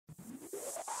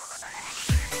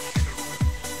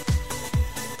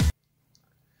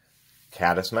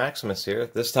Catus Maximus here,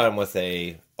 this time with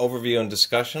a overview and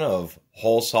discussion of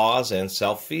hole saws and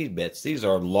self-feed bits. These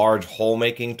are large hole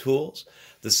making tools.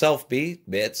 The self-feed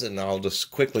bits, and I'll just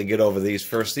quickly get over these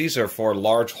first, these are for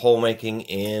large hole making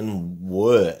in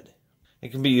wood.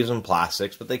 It can be used in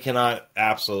plastics, but they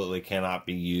absolutely cannot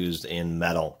be used in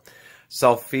metal.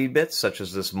 Self-feed bits, such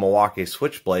as this Milwaukee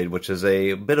switchblade, which is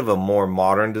a bit of a more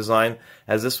modern design,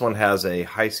 as this one has a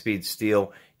high-speed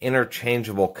steel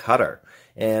interchangeable cutter.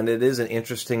 And it is an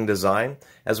interesting design,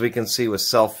 as we can see with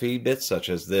self-feed bits, such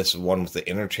as this one with the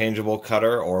interchangeable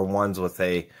cutter, or ones with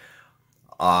a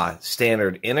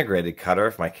standard integrated cutter.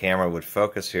 If my camera would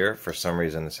focus here, for some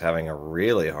reason it's having a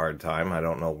really hard time. I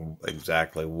don't know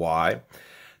exactly why.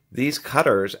 These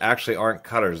cutters actually aren't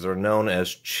cutters. They're known as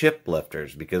chip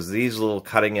lifters because these little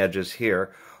cutting edges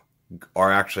here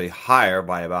are actually higher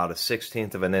by about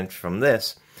 1/16 of an inch from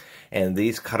this. And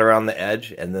these cut around the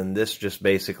edge, and then this just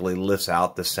basically lifts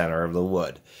out the center of the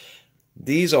wood.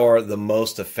 These are the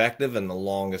most effective and the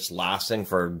longest lasting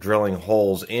for drilling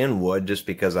holes in wood just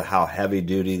because of how heavy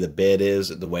duty the bit is,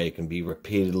 the way it can be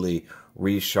repeatedly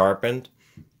resharpened.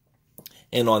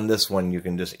 And on this one, you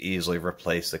can just easily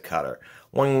replace the cutter.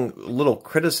 One little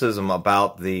criticism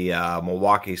about the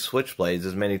Milwaukee switchblades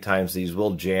is many times these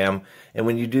will jam. And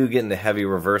when you do get into heavy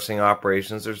reversing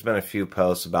operations, there's been a few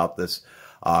posts about this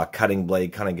cutting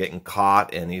blade kind of getting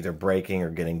caught and either breaking or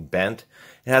getting bent.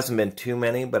 It hasn't been too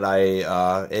many, but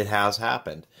it has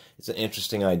happened. It's an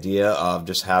interesting idea of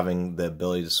just having the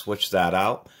ability to switch that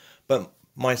out. But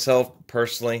myself,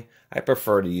 personally, I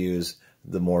prefer to use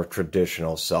the more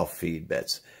traditional self-feed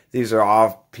bits. These are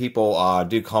all, people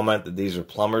do comment that these are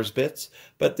plumber's bits,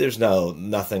 but there's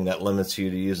nothing that limits you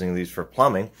to using these for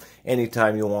plumbing.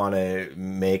 Anytime you want to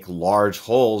make large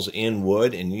holes in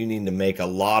wood and you need to make a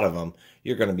lot of them,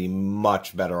 you're going to be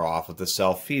much better off with the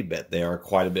self-feed bit. They are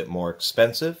quite a bit more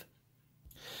expensive.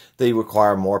 They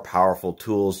require more powerful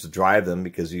tools to drive them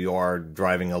because you are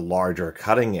driving a larger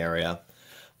cutting area,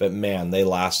 but man, they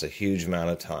last a huge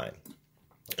amount of time.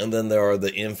 And then there are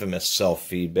the infamous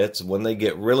self-feed bits. When they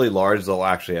get really large, they'll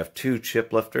actually have 2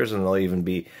 chip lifters, and they'll even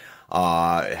be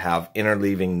have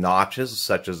interleaving notches,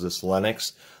 such as this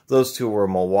Lenox. Those two were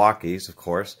Milwaukee's, of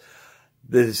course.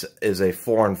 This is a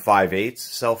 4 5/8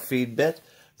 self-feed bit.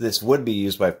 This would be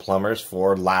used by plumbers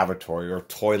for lavatory or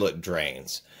toilet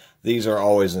drains. These are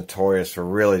always notorious for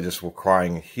really just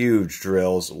requiring huge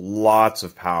drills, lots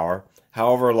of power.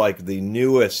 However, like the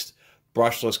newest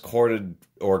brushless corded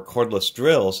or cordless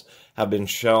drills have been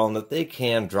shown that they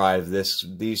can drive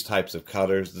these types of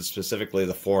cutters, specifically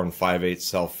the 4 5/8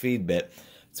 self-feed bit,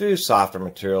 through softer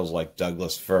materials like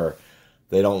Douglas fir.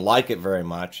 They don't like it very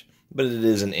much, but it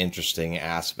is an interesting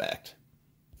aspect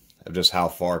of just how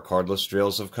far cordless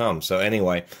drills have come. So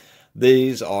anyway,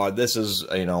 this is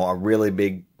a really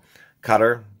big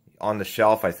cutter. On the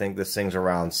shelf, I think this thing's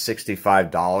around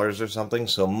 $65 or something,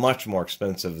 so much more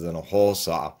expensive than a hole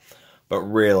saw, but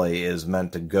really is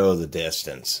meant to go the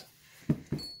distance.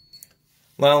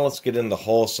 Now let's get into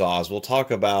hole saws. We'll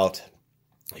talk about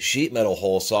sheet metal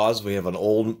hole saws. We have an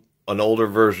older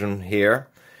version here,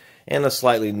 and a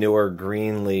slightly newer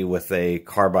Greenlee with a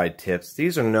carbide tips.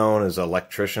 These are known as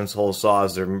electrician's hole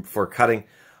saws. They're for cutting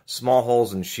small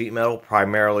holes in sheet metal,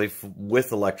 primarily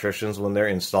with electricians when they're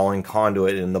installing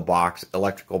conduit in the box,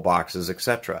 electrical boxes,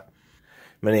 etc.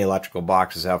 Many electrical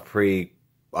boxes have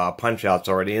punch-outs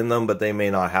already in them, but they may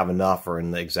not have enough or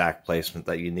in the exact placement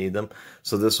that you need them.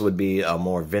 So this would be a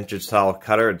more vintage-style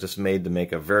cutter, just made to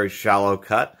make a very shallow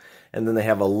cut, and then they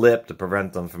have a lip to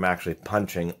prevent them from actually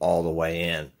punching all the way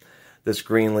in. This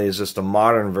Greenlee is just a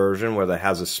modern version where it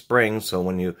has a spring, so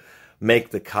when you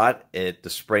make the cut, the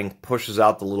spring pushes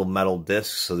out the little metal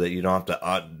discs so that you don't have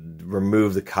to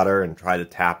remove the cutter and try to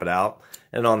tap it out.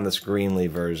 And on this Greenlee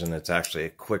version, it's actually a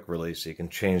quick release, so you can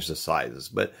change the sizes,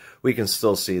 but we can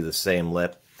still see the same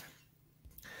lip.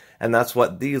 And that's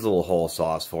what these little hole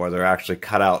saws for. They're actually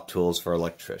cutout tools for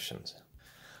electricians.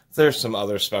 There's some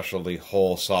other specialty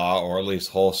hole saw, or at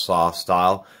least hole saw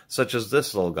style, such as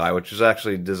this little guy, which is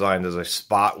actually designed as a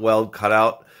spot weld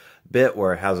cutout bit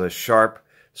where it has a sharp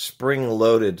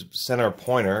spring-loaded center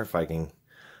pointer. If I can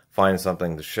find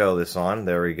something to show this on.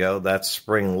 There we go. That's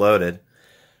spring-loaded.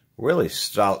 Really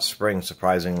stout spring,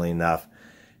 surprisingly enough.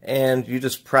 And you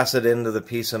just press it into the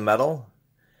piece of metal,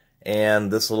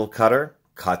 and this little cutter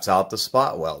cuts out the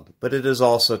spot weld. But it is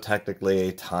also technically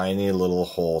a tiny little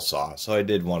hole saw, so I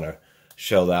did want to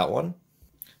show that one.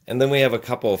 And then we have a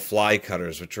couple of fly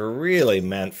cutters, which are really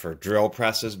meant for drill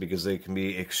presses because they can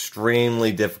be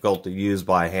extremely difficult to use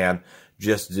by hand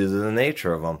just due to the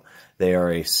nature of them. They are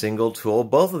a single tool.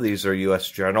 Both of these are U.S.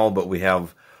 General, but we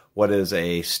have what is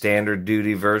a standard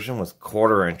duty version with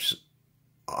 1/4 inch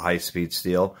high-speed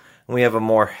steel, and we have a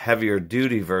more heavier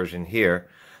duty version here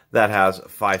that has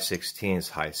 5/16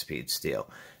 high-speed steel.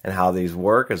 And how these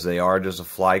work is they are just a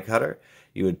fly cutter.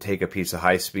 You would take a piece of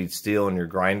high-speed steel in your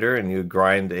grinder and you would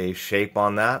grind a shape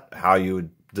on that, how you would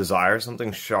desire,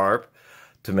 something sharp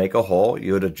to make a hole.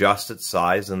 You would adjust its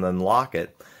size and then lock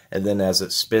it. And then as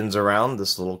it spins around,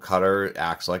 this little cutter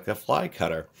acts like a fly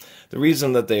cutter. The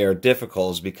reason that they are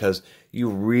difficult is because you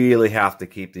really have to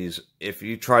keep these. If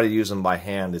you try to use them by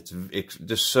hand, it's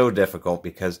just so difficult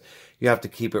because you have to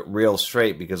keep it real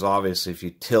straight, because obviously if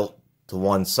you tilt to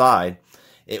one side,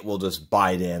 it will just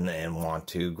bite in and want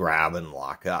to grab and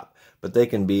lock up. But they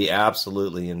can be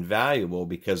absolutely invaluable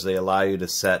because they allow you to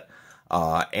set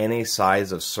any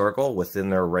size of circle within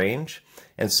their range.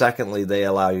 And secondly, they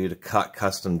allow you to cut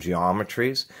custom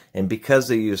geometries. And because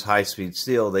they use high-speed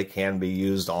steel, they can be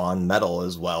used on metal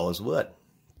as well as wood.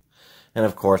 And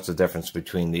of course, the difference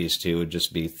between these two would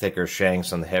just be thicker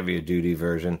shanks on the heavier duty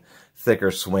version,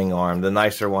 thicker swing arm. The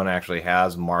nicer one actually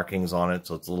has markings on it,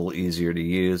 so it's a little easier to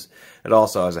use. It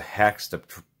also has a hex to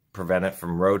prevent it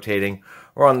from rotating.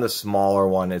 Or on the smaller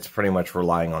one, it's pretty much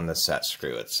relying on the set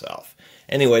screw itself.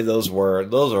 Anyway, those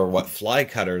are what fly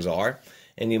cutters are.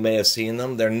 And you may have seen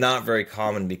them. They're not very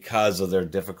common because of their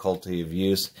difficulty of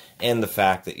use and the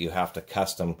fact that you have to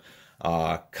custom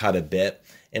cut a bit.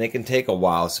 And it can take a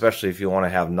while, especially if you want to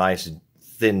have nice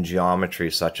thin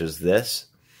geometry such as this.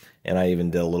 And I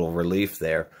even did a little relief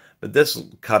there. But this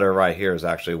cutter right here has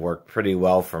actually worked pretty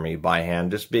well for me by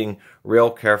hand, just being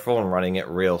real careful and running it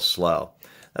real slow.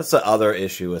 That's the other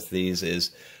issue with these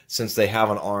is since they have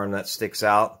an arm that sticks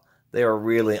out, they are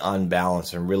really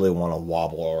unbalanced and really want to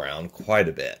wobble around quite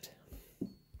a bit.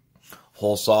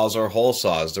 Hole saws are hole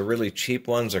saws. The really cheap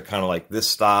ones are kind of like this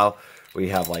style, where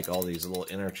you have like all these little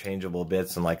interchangeable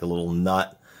bits and like a little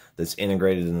nut that's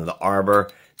integrated into the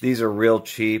arbor. These are real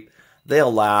cheap.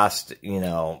 They'll last,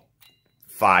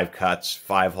 5 cuts,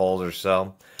 5 holes or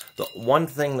so. The one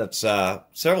thing that's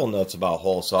several notes about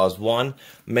hole saws. One,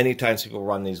 many times people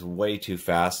run these way too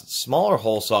fast. Smaller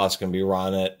hole saws can be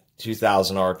run at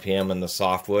 2,000 RPM in the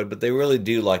softwood, but they really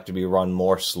do like to be run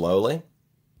more slowly.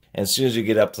 And as soon as you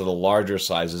get up to the larger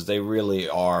sizes, they really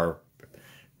are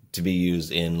to be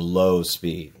used in low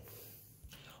speed.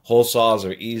 Hole saws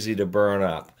are easy to burn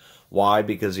up. Why?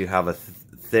 Because you have a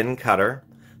thin cutter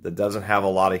that doesn't have a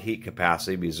lot of heat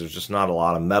capacity because there's just not a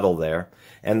lot of metal there.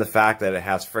 And the fact that it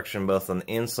has friction both on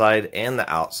the inside and the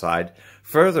outside,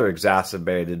 further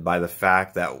exacerbated by the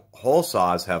fact that hole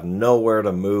saws have nowhere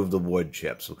to move the wood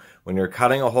chips. When you're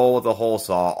cutting a hole with a hole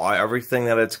saw, everything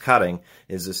that it's cutting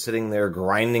is just sitting there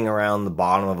grinding around the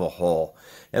bottom of a hole.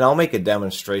 And I'll make a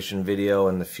demonstration video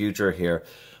in the future here,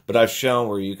 but I've shown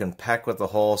where you can peck with the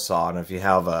hole saw, and if you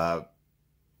have a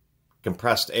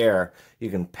compressed air, you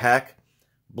can peck,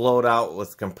 blow it out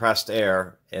with compressed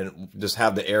air, and just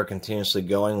have the air continuously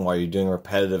going while you're doing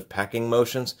repetitive pecking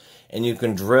motions, and you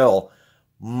can drill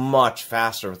much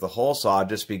faster with the hole saw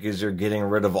just because you're getting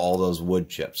rid of all those wood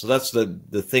chips. So that's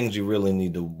the things you really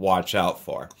need to watch out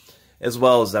for, as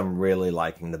well as them really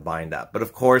liking to bind up. But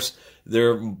of course,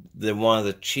 they're one of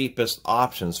the cheapest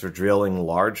options for drilling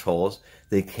large holes.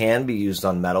 They can be used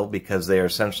on metal because they are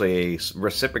essentially a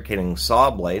reciprocating saw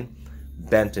blade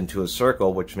bent into a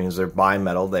circle, which means they're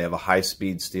bimetal. They have a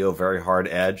high-speed steel, very hard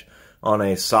edge on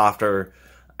a softer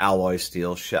alloy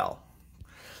steel shell.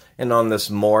 And on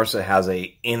this Morse, it has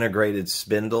a integrated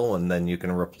spindle, and then you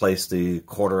can replace the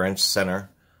 1/4 inch center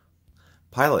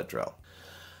pilot drill.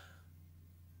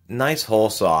 Nice hole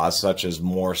saws, such as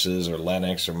Morse's or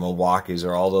Lenox or Milwaukee's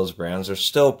or all those brands, are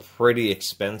still pretty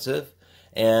expensive,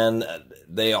 and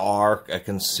they are a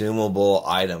consumable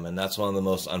item, and that's one of the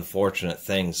most unfortunate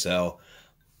things. So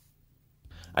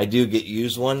I do get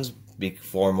used ones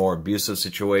for more abusive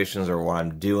situations or when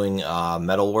I'm doing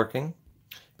metalworking,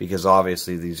 because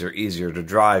obviously these are easier to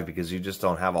drive because you just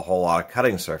don't have a whole lot of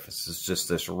cutting surface. It's just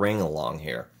this ring along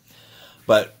here.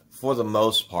 But for the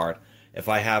most part, if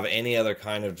I have any other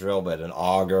kind of drill bit, an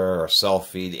auger or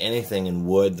self-feed, anything in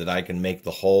wood that I can make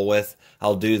the hole with,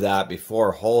 I'll do that before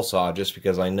a hole saw just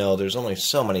because I know there's only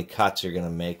so many cuts you're going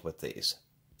to make with these.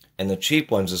 And the cheap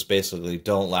ones just basically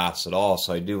don't last at all,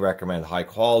 so I do recommend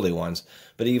high-quality ones.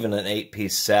 But even an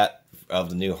 8-piece set of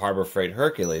the new Harbor Freight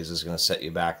Hercules is going to set you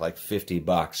back like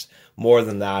 $50. More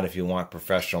than that if you want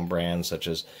professional brands such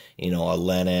as, a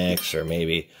Lenox or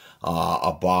maybe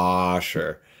a Bosch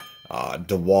or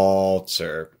DeWalt's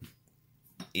or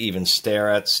even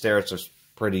Sterrett. Sterrett's are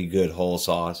pretty good hole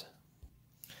saws.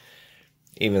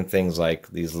 Even things like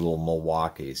these little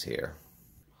Milwaukee's here.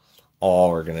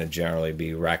 All are going to generally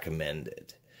be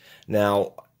recommended.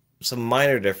 Now, some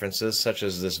minor differences, such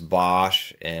as this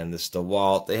Bosch and this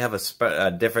DeWalt. They have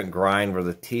a different grind where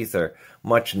the teeth are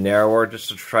much narrower, just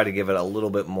to try to give it a little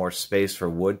bit more space for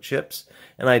wood chips,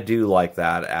 and I do like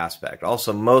that aspect.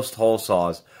 Also, most hole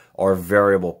saws are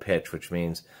variable pitch, which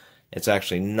means it's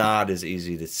actually not as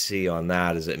easy to see on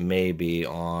that as it may be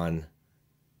on...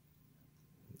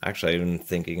 Actually, I don't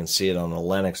think you can see it on the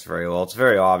Lenox very well. It's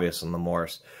very obvious on the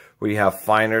Morse, where you have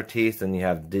finer teeth and you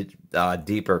have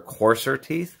deeper, coarser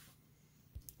teeth.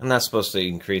 And that's supposed to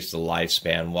increase the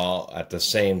lifespan while at the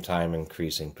same time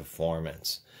increasing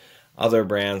performance. Other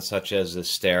brands, such as the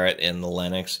Sterrett and the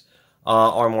Lenox,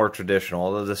 are more traditional,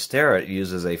 although the Sterrett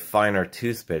uses a finer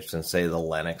tooth pitch than, say, the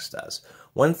Lenox does.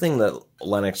 One thing that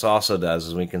Lenox also does,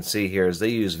 as we can see here, is they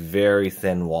use very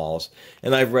thin walls.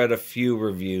 And I've read a few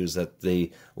reviews that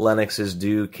the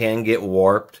Lenoxes can get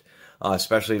warped,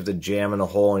 especially if they jam in a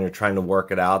hole and you're trying to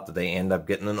work it out, that they end up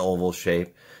getting an oval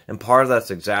shape. And part of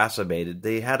that's exacerbated.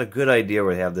 They had a good idea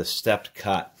where they have this stepped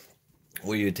cut,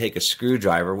 where you take a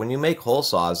screwdriver. When you make hole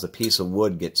saws, the piece of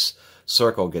wood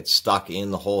circle gets stuck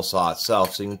in the hole saw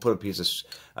itself, so you can put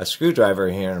a screwdriver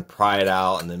in here and pry it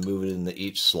out and then move it into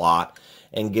each slot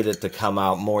and get it to come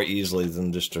out more easily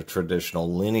than just a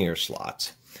traditional linear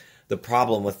slots. The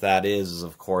problem with that is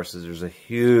of course, there's a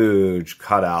huge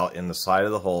cutout in the side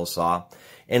of the hole saw.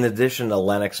 In addition to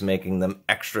Lenox making them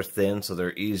extra thin so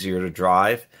they're easier to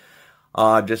drive,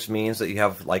 just means that you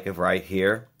have, like right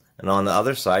here, and on the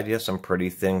other side you have some pretty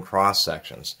thin cross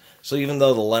sections. So even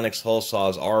though the Lenox hole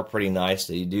saws are pretty nice,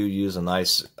 they do use a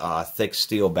nice thick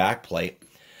steel backplate,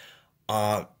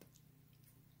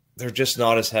 they're just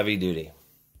not as heavy duty.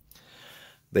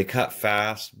 They cut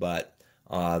fast, but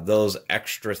those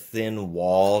extra thin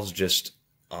walls just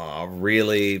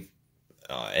really,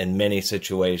 in many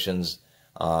situations,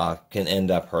 can end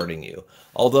up hurting you.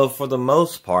 Although for the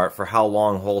most part, for how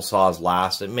long hole saws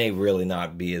last, it may really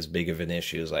not be as big of an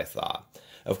issue as I thought.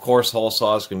 Of course, hole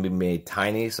saws can be made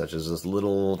tiny, such as this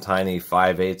little tiny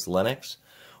 5/8 Lenox,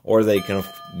 or they can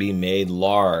be made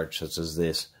large, such as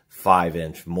this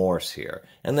 5-inch Morse here,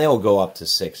 and they'll go up to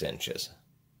 6 inches.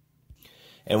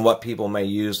 And what people may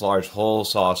use large hole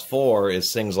saws for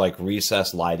is things like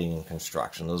recessed lighting and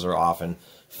construction. Those are often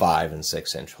 5- and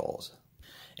 6-inch holes.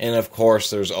 And of course,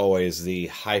 there's always the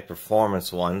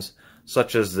high-performance ones,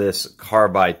 such as this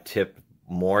carbide tip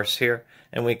Morse here.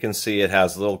 And we can see it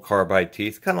has little carbide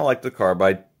teeth, kind of like the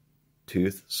carbide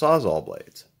tooth Sawzall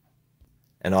blades.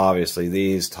 And obviously,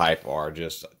 these type are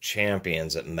just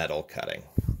champions at metal cutting.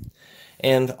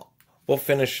 And we'll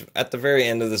finish at the very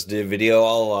end of this video.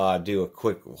 I'll do a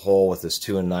quick hole with this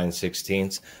 2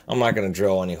 9/16. I'm not going to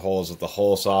drill any holes with the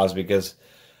hole saws because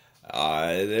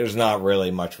there's not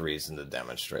really much reason to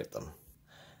demonstrate them.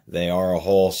 They are a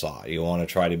hole saw. You want to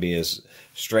try to be as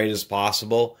straight as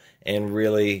possible and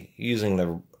really using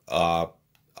the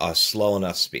a slow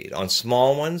enough speed. On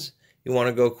small ones, you want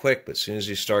to go quick, but as soon as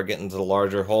you start getting to the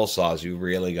larger hole saws, you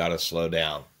really got to slow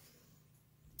down.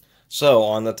 So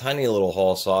on the tiny little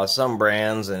hole saw, some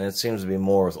brands, and it seems to be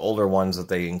more with older ones, that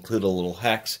they include a little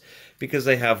hex because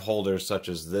they have holders such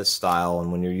as this style,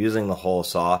 and when you're using the hole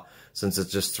saw, since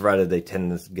it's just threaded, they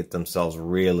tend to get themselves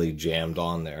really jammed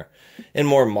on there. In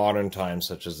more modern times,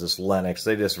 such as this Lenox,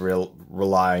 they just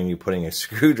rely on you putting a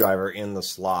screwdriver in the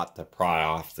slot to pry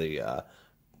off the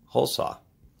hole saw.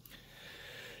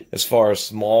 As far as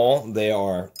small, they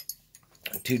are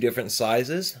 2 different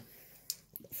sizes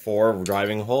for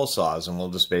driving hole saws, and we'll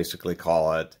just basically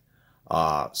call it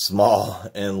small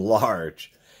and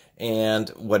large. And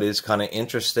what is kind of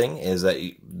interesting is that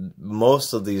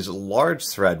most of these large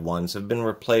thread ones have been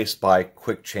replaced by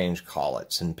quick change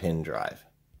collets and pin drive.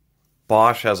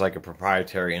 Bosch has like a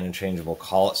proprietary interchangeable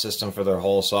collet system for their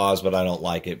hole saws, but I don't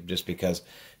like it just because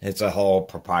it's a whole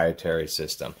proprietary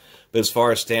system. But as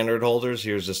far as standard holders,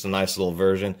 here's just a nice little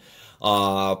version.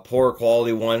 Poor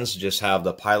quality ones just have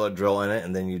the pilot drill in it,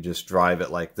 and then you just drive it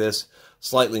like this.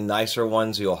 Slightly nicer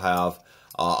ones, you'll have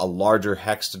a larger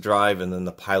hex to drive, and then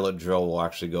the pilot drill will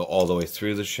actually go all the way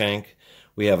through the shank.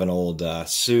 We have an old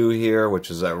Sioux here,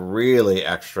 which is a really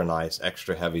extra nice,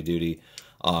 extra heavy duty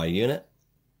unit.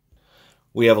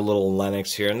 We have a little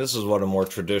Lenox here, and this is what a more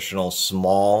traditional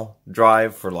small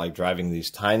drive for like driving these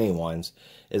tiny ones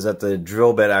is, that the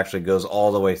drill bit actually goes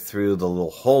all the way through the little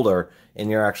holder, and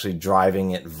you're actually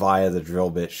driving it via the drill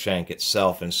bit shank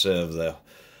itself instead of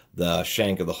the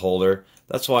shank of the holder.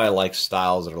 That's why I like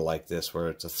styles that are like this, where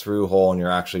it's a through hole and you're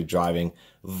actually driving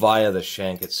via the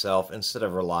shank itself instead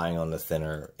of relying on the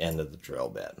thinner end of the drill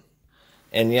bit.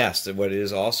 And yes, what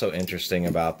is also interesting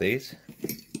about these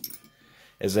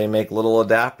is they make little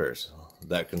adapters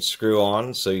that can screw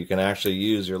on, so you can actually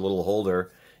use your little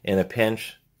holder in a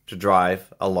pinch to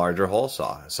drive a larger hole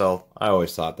saw. So I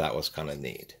always thought that was kind of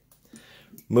neat.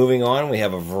 Moving on, we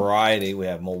have a variety. We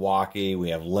have Milwaukee, we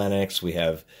have Lenox, we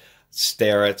have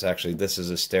Sterrett. Actually, this is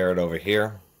a Sterrett over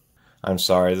here. I'm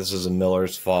sorry, this is a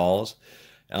Miller's Falls.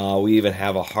 We even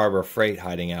have a Harbor Freight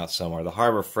hiding out somewhere. The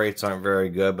Harbor Freights aren't very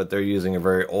good, but they're using a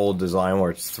very old design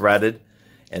where it's threaded,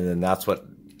 and then that's what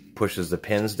pushes the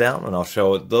pins down. And I'll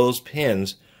show it. Those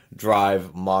pins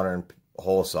drive modern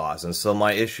hole saws. And so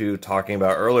my issue talking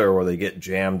about earlier where they get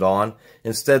jammed on,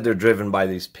 instead they're driven by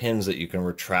these pins that you can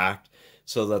retract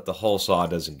so that the hole saw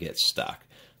doesn't get stuck.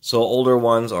 So older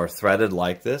ones are threaded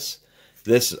like this.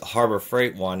 This Harbor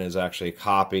Freight one is actually a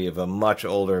copy of a much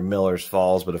older Miller's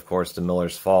Falls, but of course the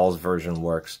Miller's Falls version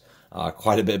works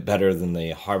quite a bit better than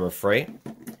the Harbor Freight.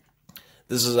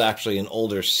 This is actually an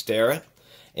older Sterrett,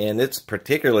 and it's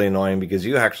particularly annoying because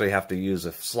you actually have to use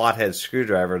a slot head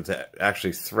screwdriver to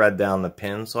actually thread down the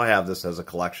pin. So I have this as a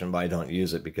collection, but I don't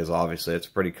use it because obviously it's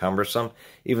pretty cumbersome,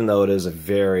 even though it is a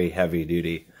very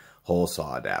heavy-duty hole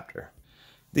saw adapter.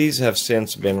 These have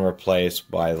since been replaced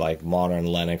by like modern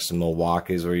Lenox and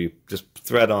Milwaukee's, where you just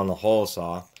thread on the hole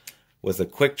saw with a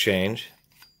quick change,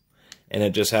 and it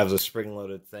just has a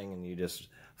spring-loaded thing, and you just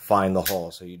find the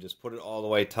hole. So you just put it all the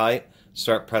way tight,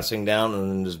 start pressing down,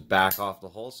 and then just back off the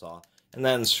hole saw, and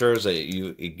that ensures that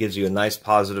it gives you a nice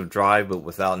positive drive, but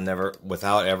without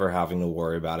ever having to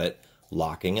worry about it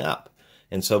locking up.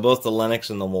 And so both the Lenox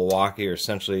and the Milwaukee are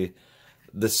essentially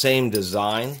the same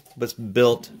design, but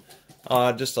built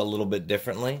just a little bit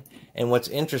differently. And what's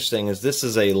interesting is this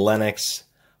is a Lenox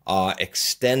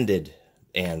extended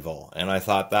anvil, and I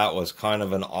thought that was kind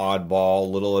of an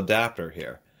oddball little adapter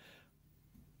here,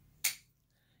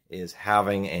 is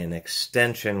having an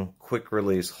extension quick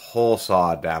release hole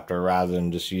saw adapter rather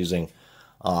than just using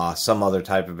some other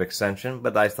type of extension.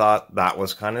 But I thought that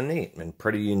was kind of neat and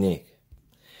pretty unique.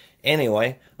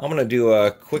 Anyway, I'm going to do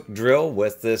a quick drill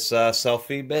with this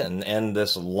self-feed bit and end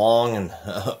this long and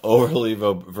overly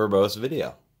verbose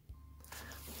video.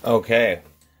 Okay,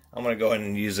 I'm going to go ahead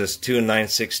and use this 2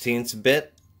 9/16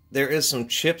 bit. There is some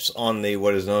chips on the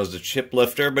what is known as the chip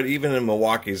lifter, but even in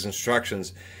Milwaukee's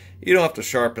instructions, you don't have to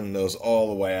sharpen those all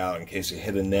the way out in case you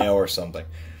hit a nail or something,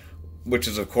 which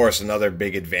is, of course, another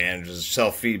big advantage. Is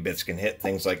self-feed bits can hit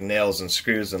things like nails and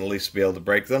screws and at least be able to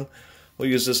break them. We'll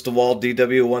use this DeWalt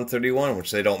DW131, which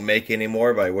they don't make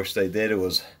anymore, but I wish they did. It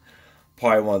was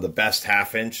probably one of the best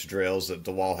half-inch drills that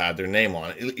DeWalt had their name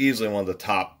on. Easily one of the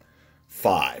top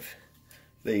 5.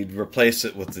 They replaced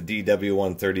it with the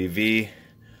DW130V,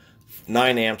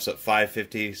 9 amps at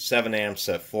 550, 7 amps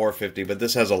at 450, but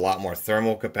this has a lot more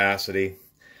thermal capacity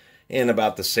and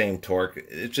about the same torque.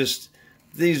 It just,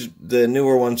 the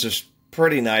newer ones are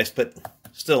pretty nice, but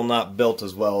still not built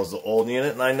as well as the old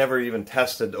unit, and I never even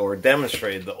tested or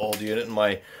demonstrated the old unit in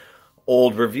my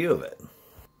old review of it.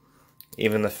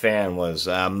 Even the fan was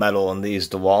metal in these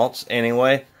DeWalts.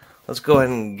 Anyway, let's go ahead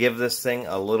and give this thing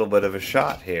a little bit of a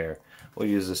shot here. We'll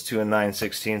use this 2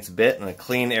 9/16 bit in a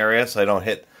clean area so I don't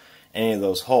hit any of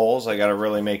those holes. I got to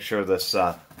really make sure this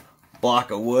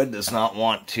block of wood does not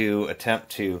want to attempt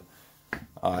to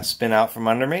spin out from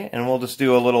under me, and we'll just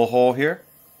do a little hole here.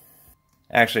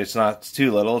 Actually, it's not too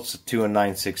little. It's 2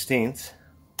 9/16.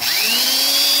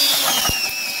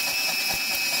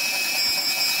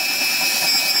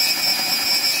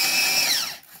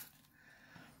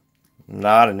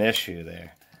 Not an issue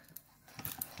there.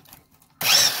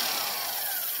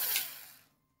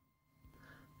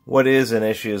 What is an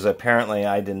issue is apparently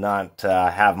I did not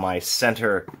have my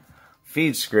center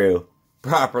feed screw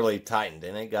properly tightened,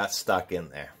 and it got stuck in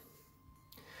there.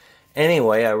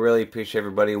 Anyway, I really appreciate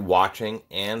everybody watching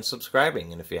and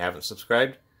subscribing. And if you haven't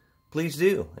subscribed, please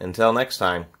do. Until next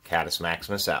time, Catus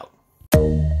Maximus out.